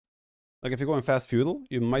Like if you're going fast feudal,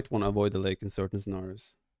 you might want to avoid the lake in certain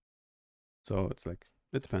scenarios. So it's like,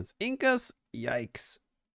 it depends. Incas, yikes.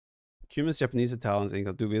 Cumans, Japanese, Italians,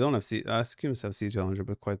 Incas. Dude, we don't have Cumans have siege challenger,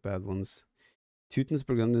 but quite bad ones. Teutons,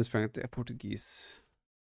 Burgundians, Frank, Portuguese.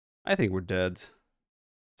 I think we're dead.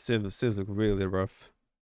 Civs look really rough.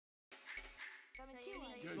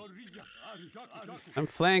 I'm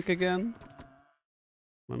flank again.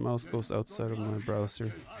 My mouse goes outside of my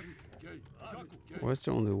browser. Why is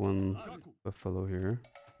there only one buffalo here?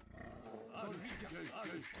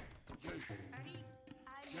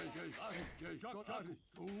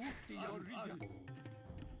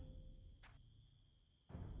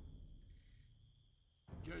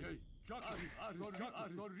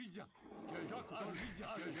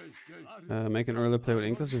 Make an early play with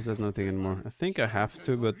Incas, just there's nothing anymore. I think I have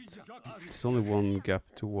to, but there's only one gap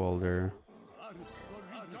to wall there.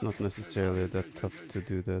 It's not necessarily that tough to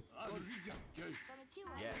do that.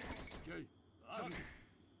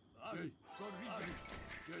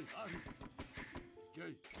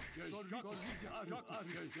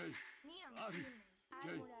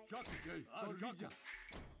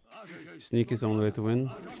 Sneak is the only way to win.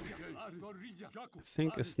 I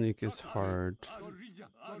think a sneak is hard.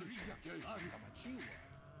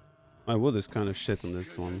 My wood is kind of shit on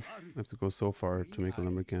this one. I have to go so far to make a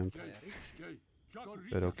lumber camp.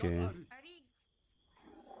 But okay.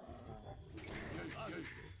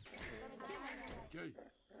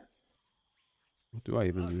 What do I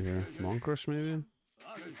even do here? Monk Rush maybe?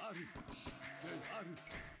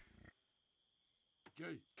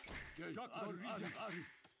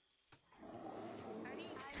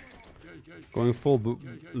 Going full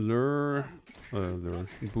lure,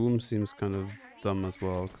 boom seems kind of dumb as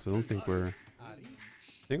well, because I don't think I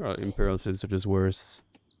think our Imperial cities are just worse.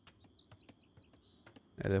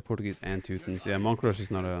 Yeah, they're Portuguese and Teutons. Yeah, Monk Rush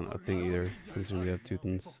is not a thing either, considering we have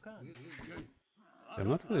Teutons. I'm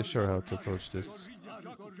not really sure how to approach this.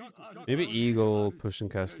 Maybe Eagle, push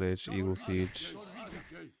and castle age, Eagle siege.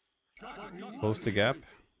 Close the gap.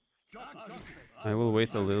 I will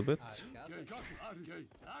wait a little bit.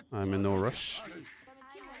 I'm in no rush.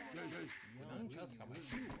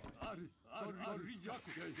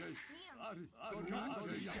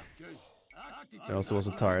 There also was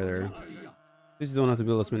a tire there. At least you don't have to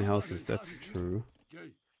build as many houses, that's true.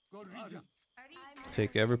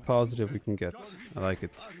 Take every positive we can get. I like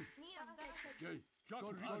it.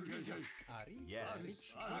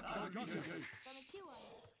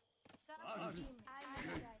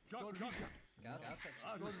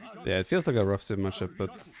 Yeah, it feels like a rough civ matchup,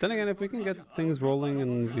 but then again, if we can get things rolling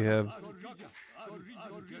and we have...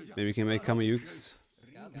 Maybe we can make Kamayuks.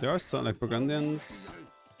 There are some, like Burgundians.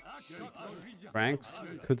 Franks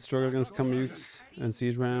could struggle against Kamayuks and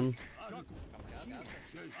Siege Ram.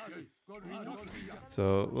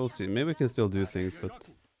 So, we'll see. Maybe we can still do things, but...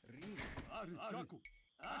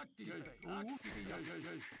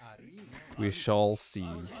 we shall see.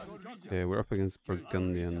 Okay, we're up against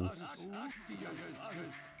Burgundians.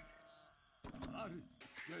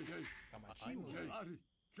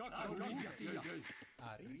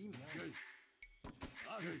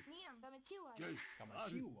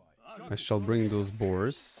 I shall bring those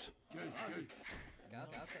boars.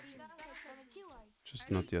 Just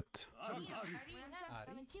not yet.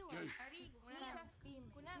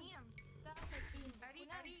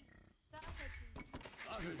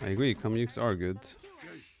 I agree, Kamyuks are good.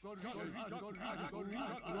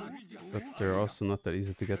 But they're also not that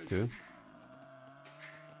easy to get to.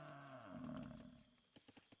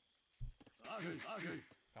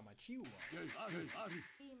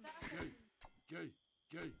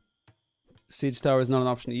 Siege tower is not an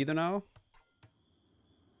option either now.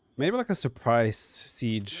 Maybe like a surprise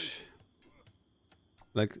siege.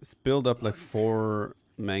 Like build up like 4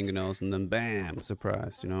 mangonels and then bam,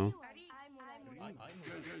 surprise, you know?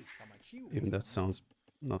 Even that sounds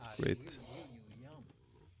not great.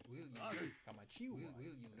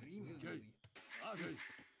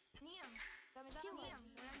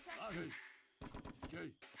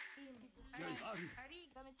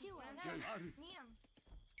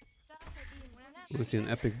 We see an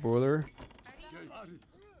epic boiler.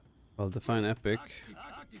 I'll define epic.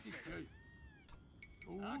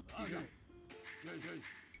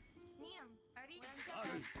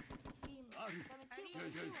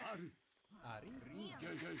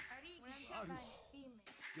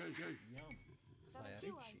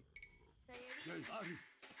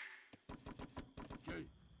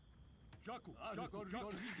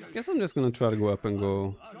 Guess I'm just gonna try to go up and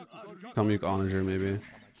go Kamyuk Onager maybe.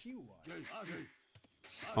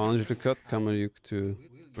 Onager to cut, Kamyuk to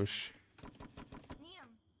push.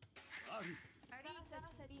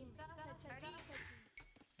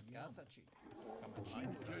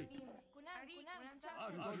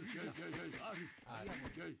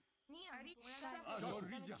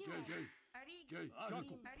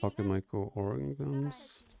 Pocket Micro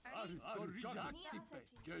organs.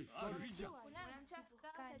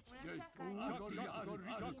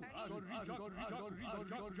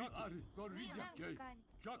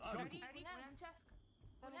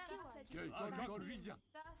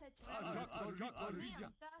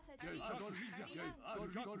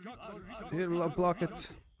 Here, we'll block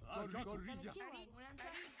it.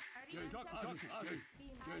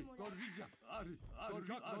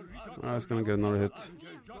 Oh, it's gonna get another hit.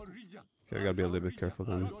 Okay, I gotta be a little bit careful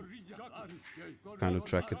then. Kind of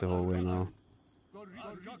track it the whole way now.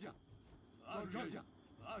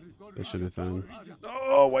 It should be fine.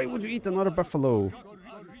 Oh, why would you eat another buffalo?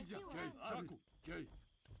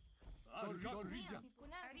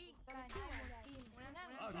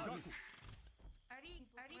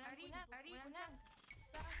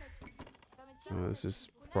 This is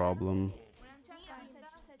problem.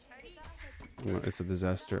 It's a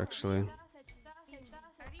disaster, actually.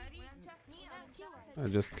 I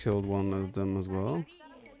just killed one of them as well.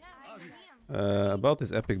 About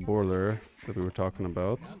this epic boiler that we were talking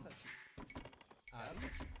about.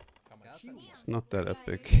 It's not that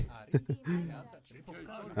epic.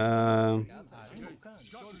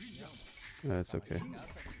 That's okay.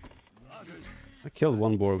 I killed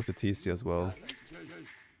one boar with the TC as well.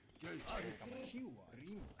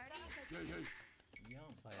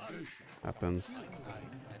 Happens.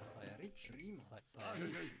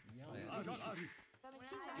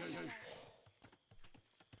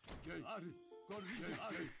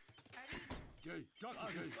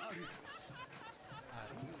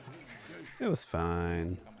 It was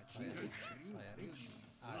fine.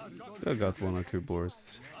 Still got one or two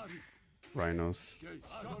boars. Rhinos.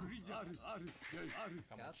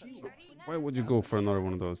 Why would you go for another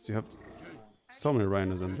one of those? You have so many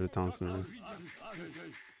rhinos under the town center.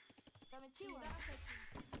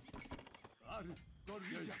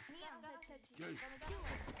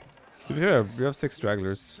 To be fair, we have 6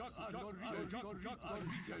 stragglers.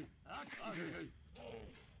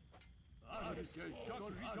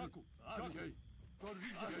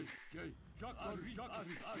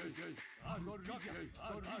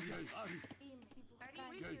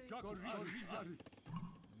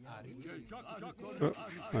 Oh,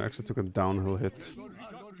 I actually took a downhill hit.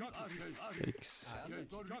 Yikes.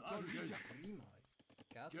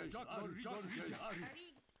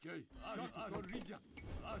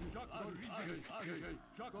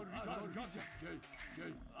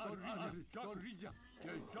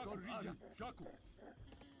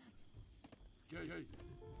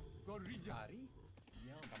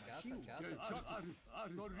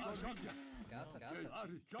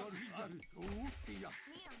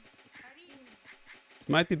 This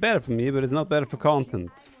might be better for me, but it's not better for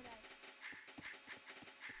content.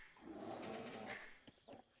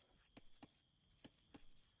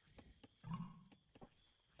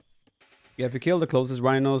 Yeah, if you kill the closest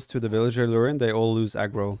rhinos to the villager luring, they all lose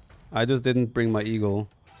aggro. I just didn't bring my eagle.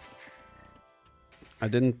 I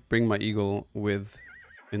didn't bring my eagle with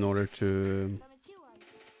in order to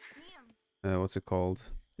what's it called?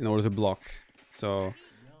 In order to block. So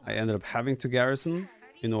I ended up having to garrison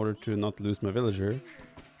in order to not lose my villager.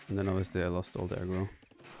 And then obviously I lost all the aggro.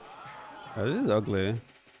 This is ugly.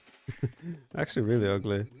 Actually really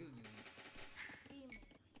ugly.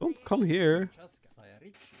 Don't come here.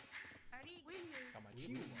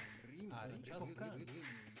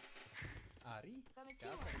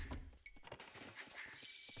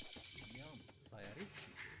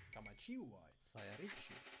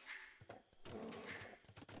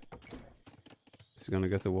 Is he gonna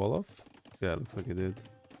get the wall off? Yeah, it looks like he did.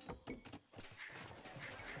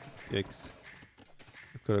 Yikes.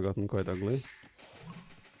 It could have gotten quite ugly.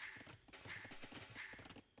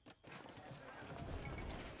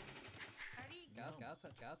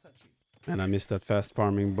 And I missed that fast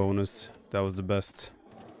farming bonus. That was the best.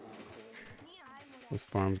 Those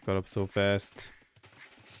farms got up so fast.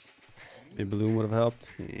 Maybe Loom would have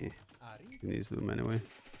helped. Yeah. He needs Loom anyway.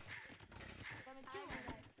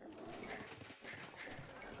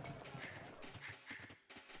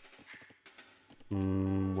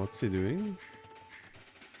 What's he doing?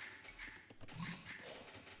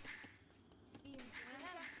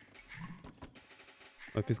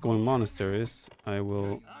 If he's going monasteries, I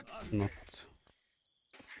will not.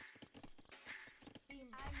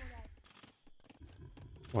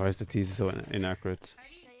 Why is the TC so inaccurate?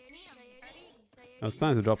 I was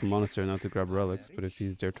planning to drop a monastery now to grab relics, but if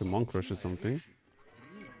he's there to monk rush or something,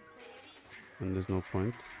 then there's no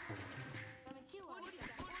point.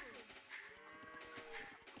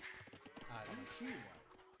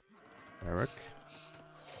 Eric.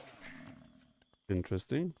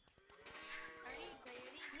 Interesting.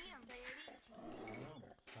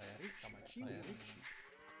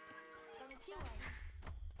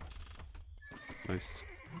 Nice.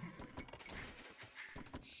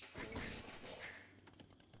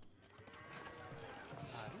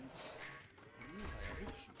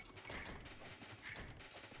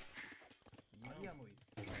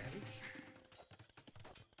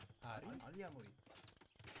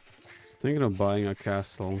 Just thinking of buying a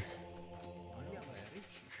castle.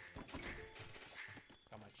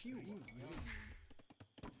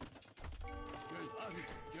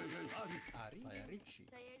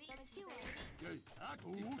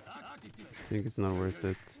 I think it's not worth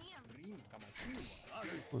it.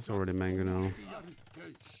 It's already mango now.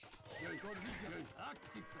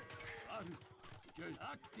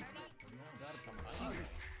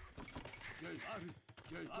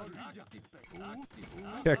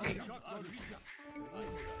 Check.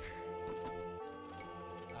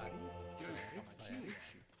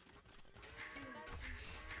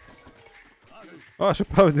 Oh, I should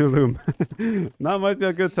probably do loom. Now might be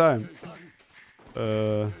a good time.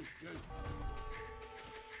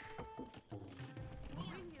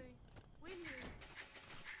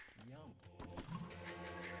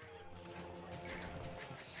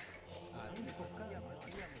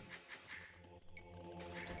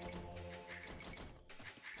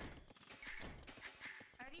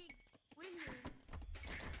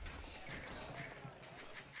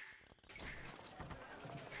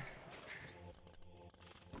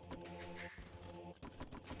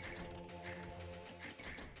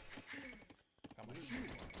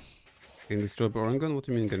 Getting destroyed by Oregon? What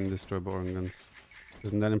do you mean getting destroyed by Orangans?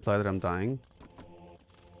 Doesn't that imply that I'm dying?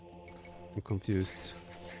 I'm confused.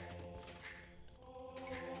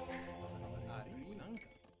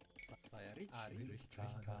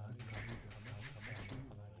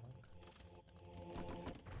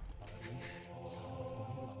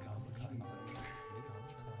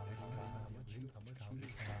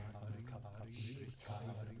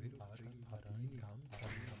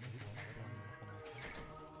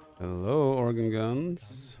 Hello, Oregon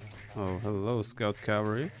guns. Oh, hello, Scout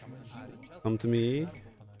Cavalry. Come to me.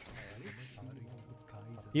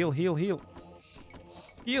 Heal, heal, heal.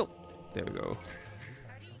 Heal! There we go.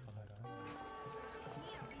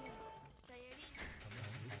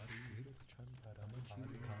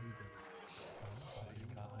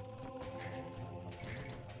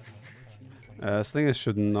 Slingers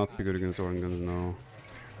should not be good against Oregon guns, no.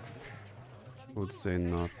 I would say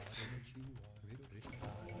not.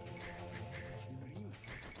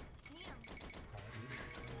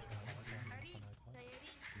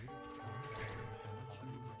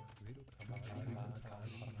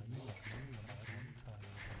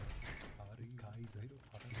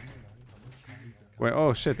 Wait,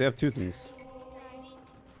 oh shit, they have Teutons.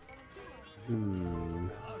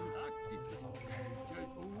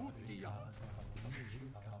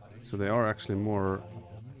 So they are actually more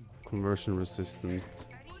conversion resistant.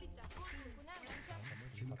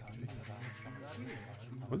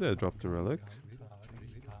 Oh, they dropped the relic.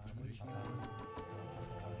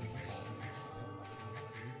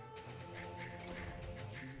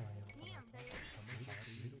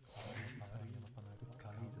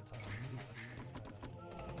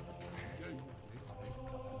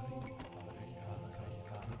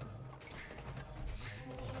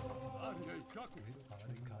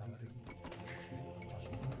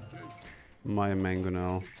 My mango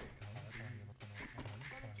now.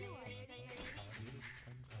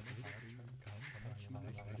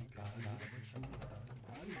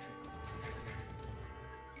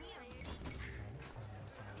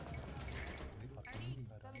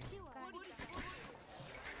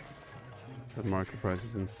 That market price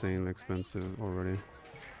is insanely expensive already.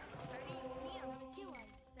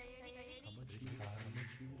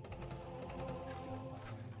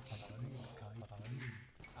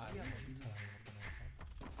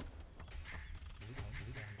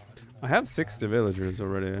 I have 60 villagers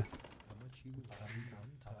already.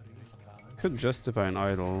 Could justify an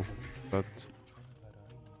idol, but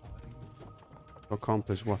to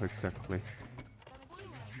accomplish what exactly?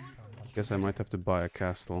 Guess I might have to buy a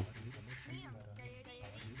castle.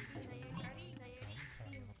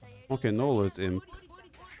 Okay, Nola's imp.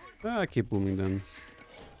 I keep booming then.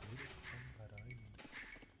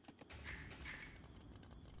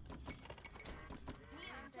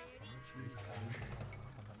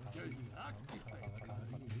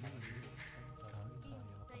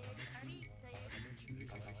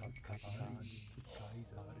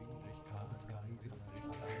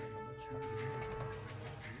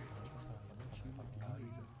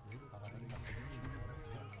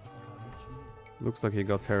 Looks like he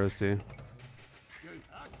got heresy.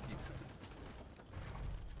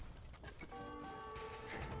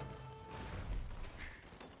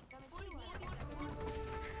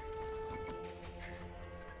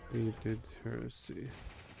 He did heresy.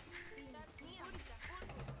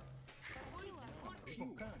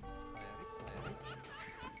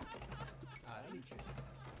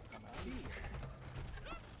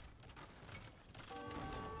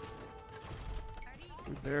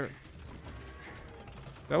 There.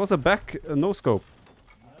 That was a no scope.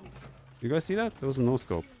 You guys see that? There was a no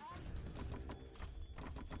scope.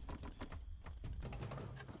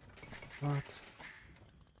 What?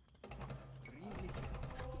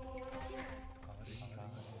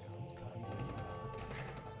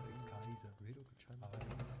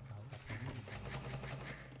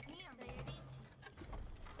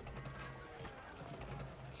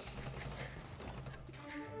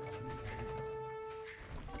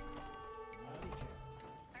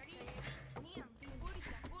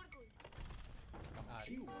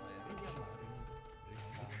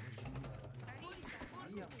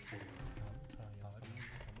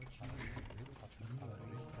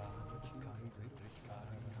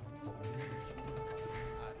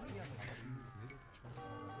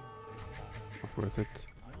 Not worth it.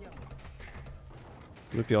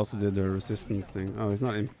 What if he also did the resistance thing? Oh, he's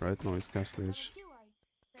not imp, right? No, he's cast leech.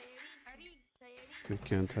 So we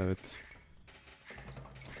can't have it.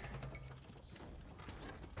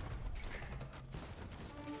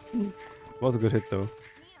 Was a good hit though.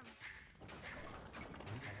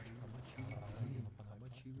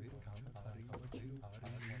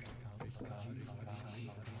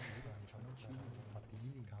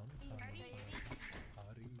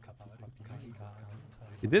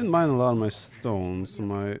 He didn't mine a lot of my stones, so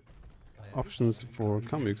my options for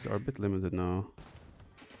comics are a bit limited now.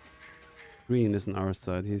 Green is on our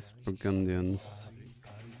side, he's Burgundians.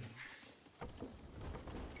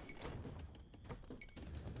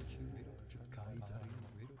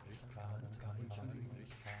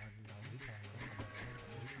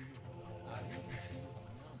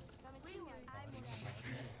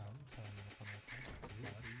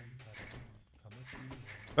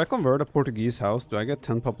 If I convert a Portuguese house, do I get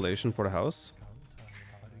 10 population for the house?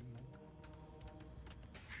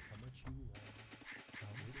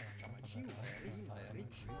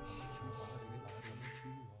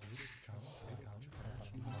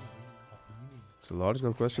 It's a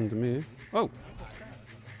logical question to me. Oh!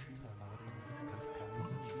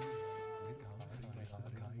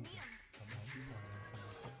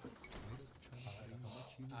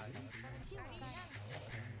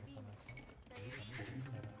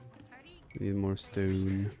 Need more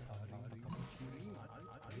stone.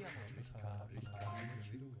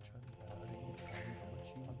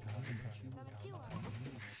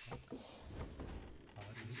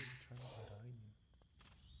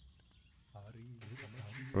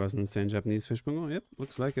 Was an insane Japanese fish bingo? Yep,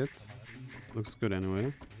 looks like it. Looks good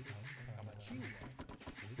anyway.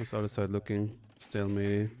 What's the other side looking?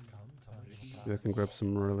 Stalemate. Maybe I can grab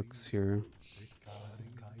some relics here.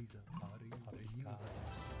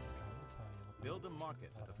 Build a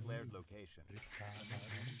market at a flared location.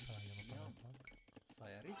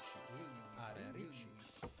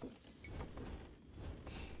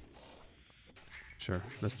 Sure,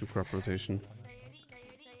 let's do crop rotation.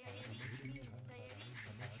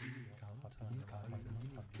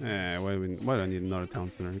 Why do I need another town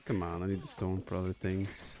center? Come on, I need the stone for other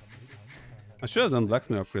things. I should have done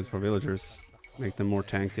blacksmith upgrades for villagers. Make them more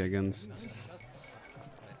tanky against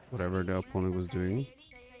whatever the opponent was doing.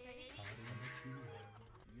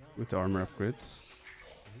 With the armor upgrades.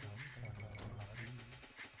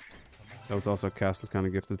 That was also a castle kind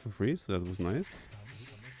of gifted for free, so that was nice.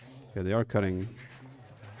 Yeah, they are cutting.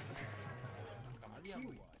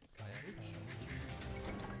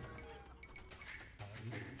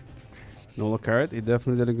 Nola Carrot, he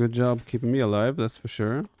definitely did a good job keeping me alive, that's for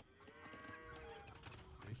sure.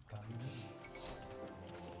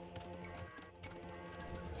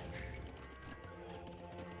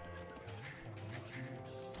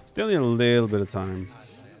 Still need a little bit of time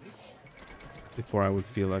before I would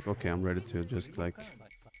feel like, okay, I'm ready to just like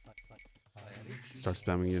start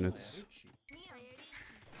spamming units.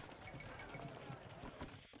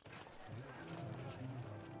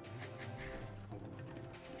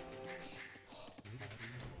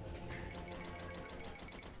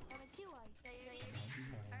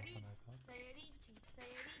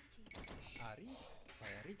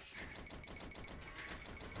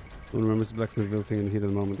 Don't remember the blacksmith thing in the heat of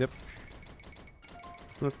the moment. Yep.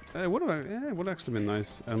 It's not. It would actually been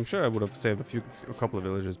nice. I'm sure I would have saved a couple of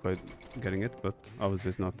villages by getting it, but obviously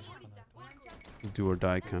it's not do or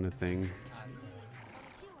die kind of thing.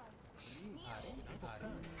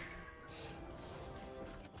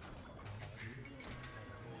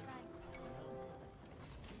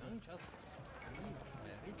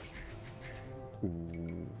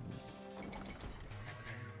 Ooh.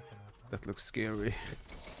 That looks scary.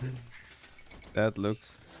 That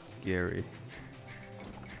looks scary.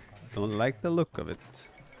 Don't like the look of it.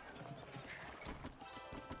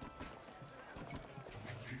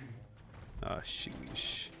 Ah,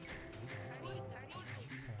 sheesh.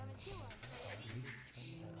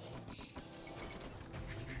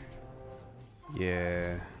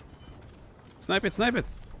 Yeah. Snipe it, snipe it!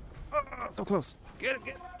 Oh, so close. Get it,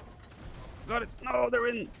 get it. Got it. No, they're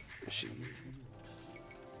in. Shit.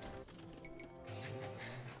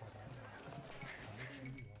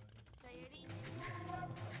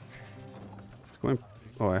 It's going.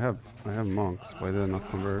 Oh, I have monks. Why did I not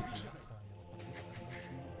convert?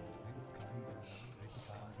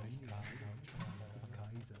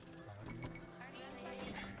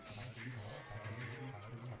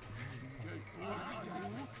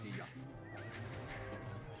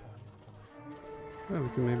 Well, we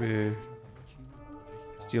can maybe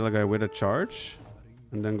steal a guy with a charge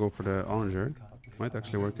and then go for the onager. Might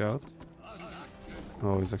actually work out.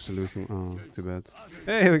 Oh, he's actually losing. Oh, too bad.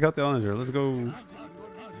 Hey, we got the onager. Let's go.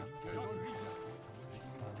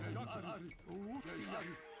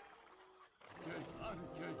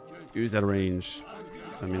 Use that range.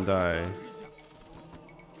 I mean, die.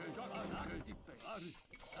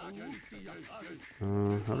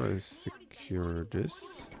 How do I secure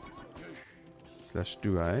this? Slash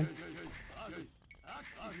do I?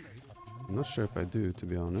 I'm not sure if I do, to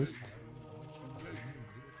be honest.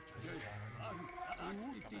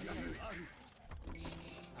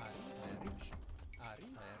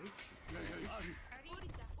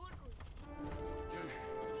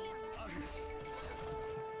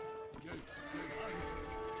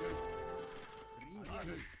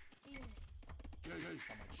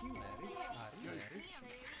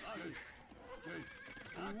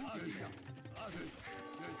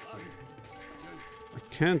 I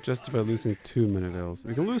can't justify losing too many vills.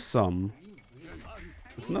 We can lose some,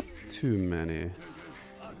 but not too many.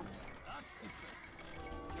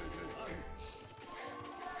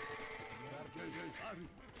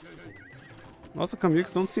 Also,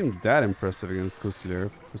 Kamyuks don't seem that impressive against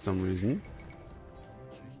Kusler for some reason.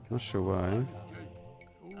 Not sure why.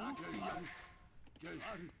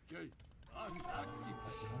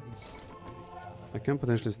 I can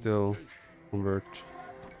potentially still convert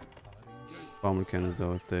bomber cannons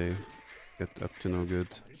though if they get up to no good.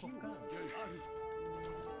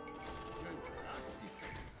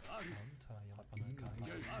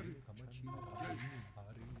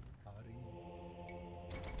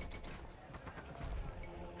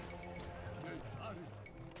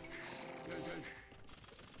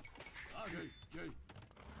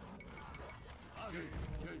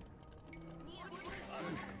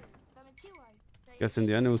 Guess in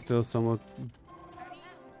the end it was still somewhat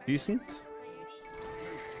decent.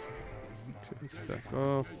 Okay, let's back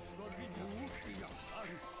off.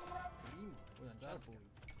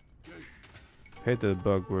 Hate the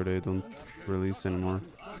bug where they don't release anymore.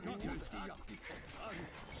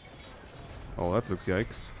 Oh, that looks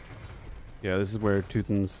yikes. Yeah, this is where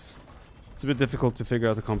Teuton's... It's a bit difficult to figure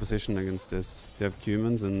out the composition against this. They have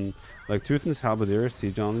humans and... Like, Teuton's Halberdier,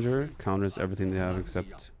 Siege Onager, counters everything they have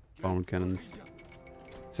except bomber cannons.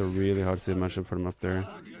 It's a really hard to see a matchup for them up there.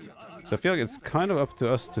 So I feel like it's kind of up to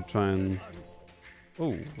us to try and...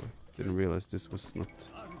 Oh, didn't realize this was not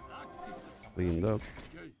cleaned up.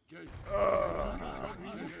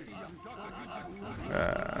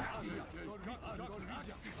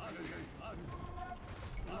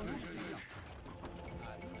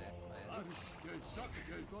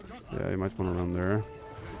 Yeah, you might want to run there.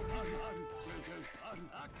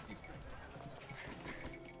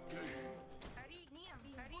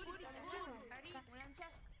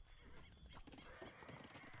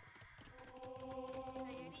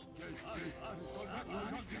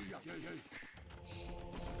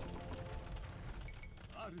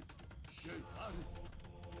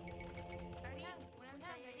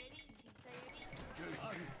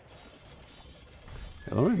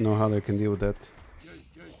 I don't really know how they can deal with that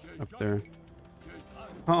up there.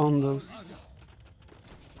 On those.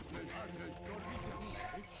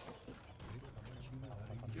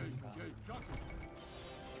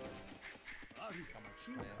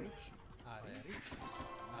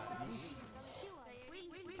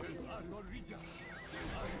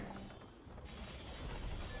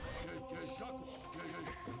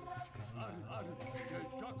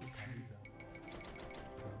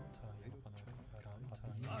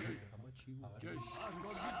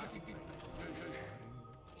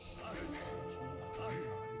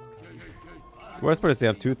 Worst part is they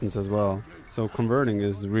have Teutons as well, so converting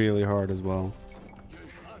is really hard as well.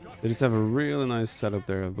 They just have a really nice setup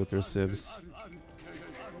there with their civs.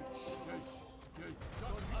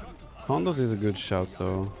 Condos is a good shout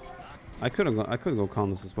though. I could go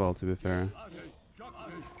condos as well, to be fair.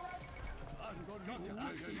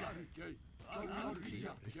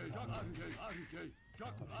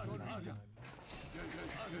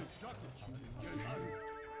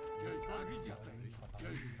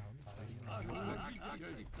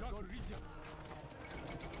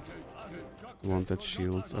 Want that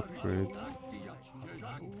shields upgrade.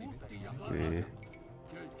 Okay.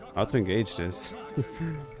 How to engage this?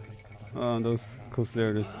 Oh, those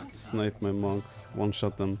coasters just snipe my monks. One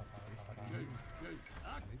shot them.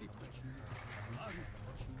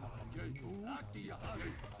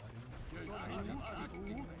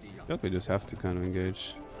 I think we just have to kind of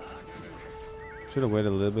engage. Should have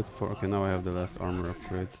waited a little bit for. Okay, now I have the last armor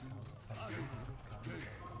upgrade.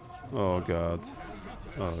 Oh god.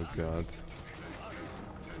 Oh god.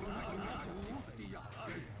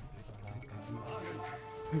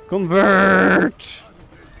 Convert!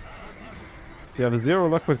 If you have zero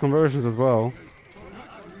luck with conversions as well,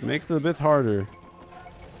 it makes it a bit harder.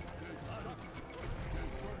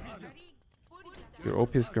 Your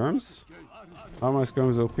OP skirms? How are my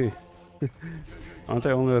skirms OP? Aren't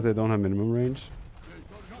they only that they don't have minimum range?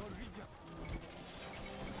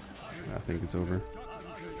 I think it's over.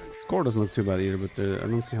 Score doesn't look too bad either, but I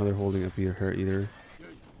don't see how they're holding up here either.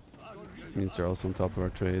 Means they're also on top of our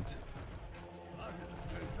trade.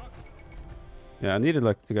 Yeah, I needed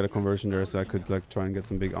like to get a conversion there so I could like try and get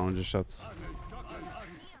some big orange shots.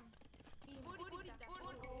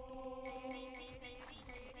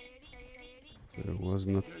 There was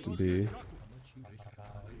not to be.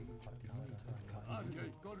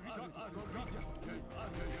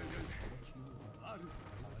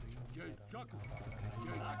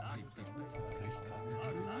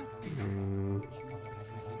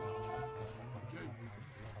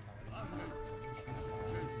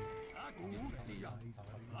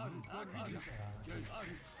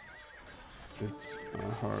 It's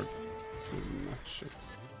hard to match it.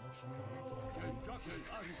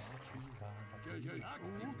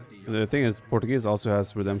 The thing is, Portuguese also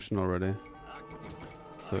has redemption already,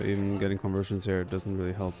 so even getting conversions here doesn't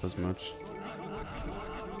really help as much.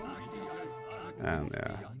 And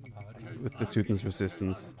yeah, with the Teuton's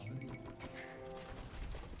resistance.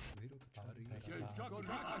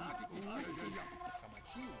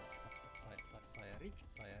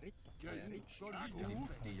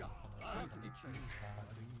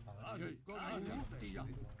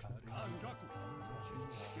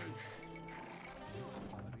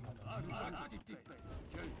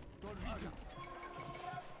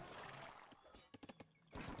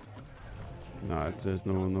 No, there's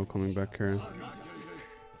no coming back here.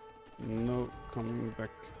 No coming back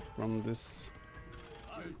from this.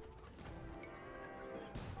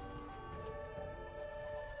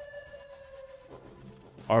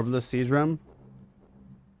 Arbalest siege ram.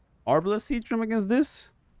 Arbalest siege ram against this?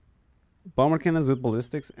 Bomber cannons with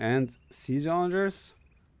ballistics and siege challengers?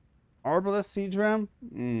 Arbalest siege ram?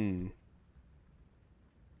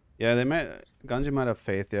 Yeah, they might. Ganji might have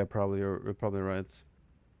faith. Yeah, probably. You're probably right.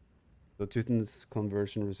 So Teuton's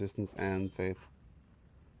conversion resistance and faith.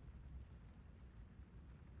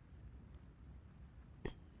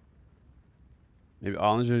 Maybe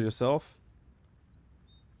Ollinger yourself.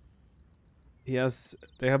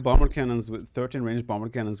 They have bomber cannons with 13 range bomber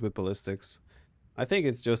cannons with ballistics. I think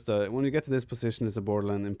it's just when you get to this position, it's a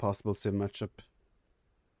borderline impossible civ matchup.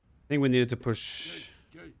 I think we needed to push.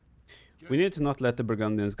 We needed to not let the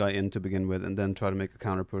Burgundians guy in to begin with, and then try to make a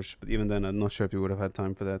counter push. But even then, I'm not sure if we would have had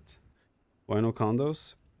time for that. Why no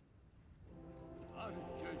condos?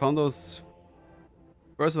 Condos.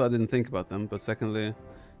 First of all, I didn't think about them, but secondly,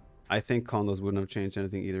 I think condos wouldn't have changed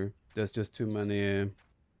anything either. There's just too much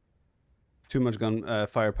gun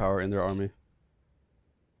firepower in their army.